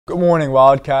Good morning,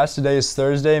 Wildcats. Today is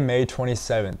Thursday, May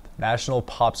 27th, National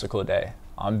Popsicle Day.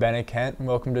 I'm Bennett Kent, and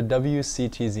welcome to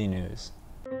WCTZ News.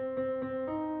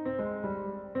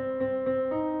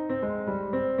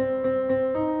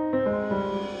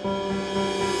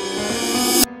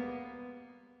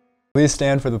 Please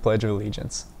stand for the Pledge of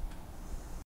Allegiance.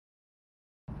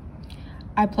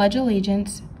 I pledge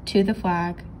allegiance to the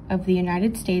flag of the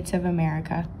United States of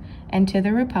America and to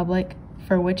the republic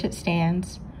for which it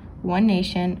stands, one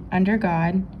nation, under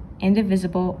God,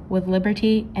 indivisible, with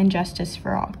liberty and justice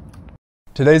for all.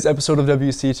 Today's episode of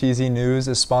WCTZ News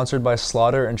is sponsored by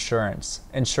Slaughter Insurance,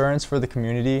 insurance for the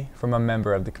community from a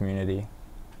member of the community.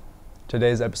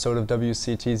 Today's episode of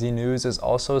WCTZ News is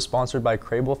also sponsored by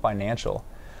Crable Financial,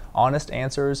 honest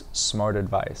answers, smart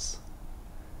advice.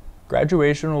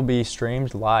 Graduation will be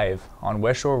streamed live on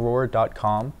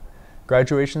westshoreroar.com.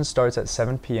 Graduation starts at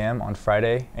 7 p.m. on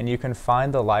Friday, and you can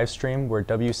find the live stream where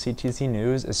WCTZ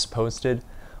News is posted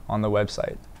on the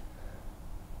website.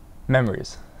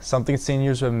 Memories, something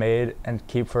seniors have made and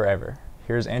keep forever.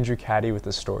 Here's Andrew Caddy with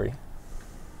the story.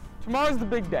 Tomorrow's the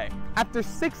big day. After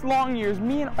 6 long years,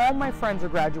 me and all my friends are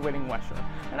graduating West Shore.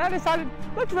 And I decided,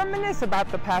 let's reminisce about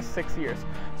the past 6 years.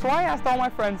 So I asked all my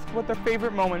friends what their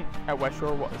favorite moment at West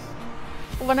Shore was.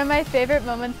 One of my favorite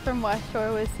moments from West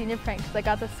Shore was senior prank because I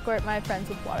got to squirt my friends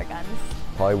with water guns.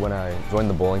 Probably when I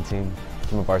joined the bowling team,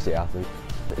 became a varsity athlete.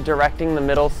 Directing the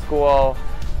middle school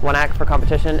one act for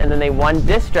competition, and then they won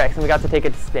districts and we got to take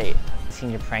it to state.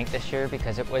 Senior prank this year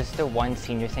because it was the one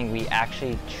senior thing we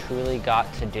actually truly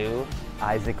got to do.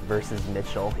 Isaac versus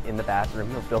Mitchell in the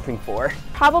bathroom of Building 4.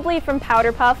 Probably from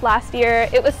Powder Puff last year.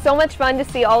 It was so much fun to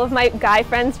see all of my guy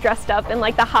friends dressed up in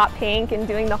like the hot pink and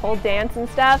doing the whole dance and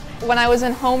stuff. When I was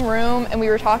in homeroom and we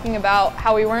were talking about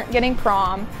how we weren't getting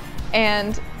prom,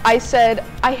 and I said,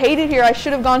 I hate it here, I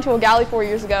should have gone to a galley 4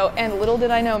 years ago, and little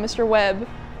did I know Mr. Webb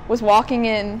was walking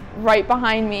in right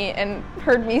behind me and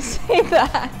heard me say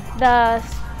that. The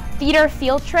theater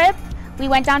field trip, we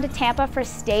went down to Tampa for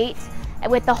state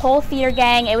with the whole theater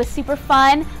gang. It was super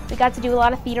fun. We got to do a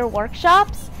lot of theater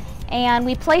workshops and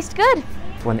we placed good.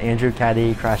 When Andrew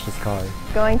Caddy crashed his car.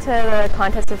 Going to the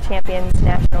Contest of Champions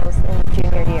Nationals in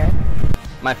junior year.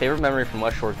 My favorite memory from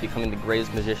West Shore is becoming the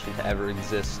greatest magician to ever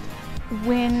exist.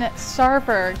 When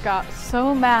Sarver got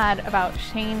so mad about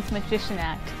Shane's magician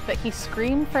act that he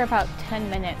screamed for about 10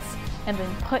 minutes and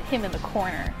then put him in the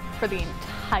corner for the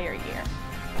entire year.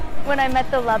 When I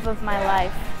met the love of my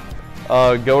life.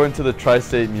 Going to the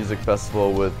Tri-State Music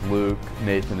Festival with Luke,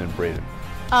 Nathan, and Braden.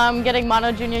 Getting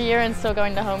mono junior year and still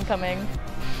going to homecoming.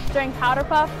 During Powder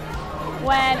Puff,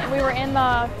 when we were in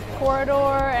the corridor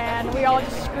and we were all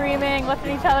just screaming,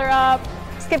 lifting each other up.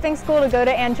 Skipping school to go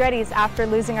to Andretti's after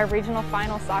losing our regional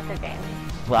final soccer game.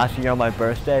 Last year on my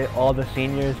birthday, all the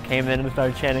seniors came in and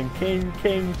started chanting, "King,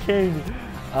 King, King."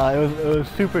 It was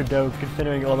super dope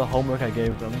considering all the homework I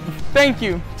gave them. Thank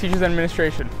you, teachers and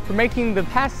administration, for making the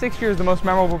past 6 years the most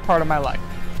memorable part of my life.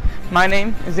 My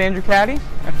name is Andrew Caddy,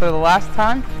 and for the last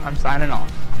time, I'm signing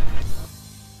off.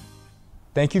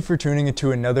 Thank you for tuning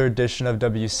into another edition of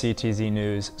WCTZ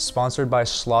News, sponsored by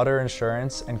Slaughter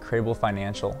Insurance and Crable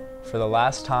Financial. For the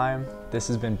last time, this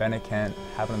has been Bennett Kent.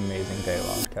 Have an amazing day,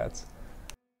 Wildcats.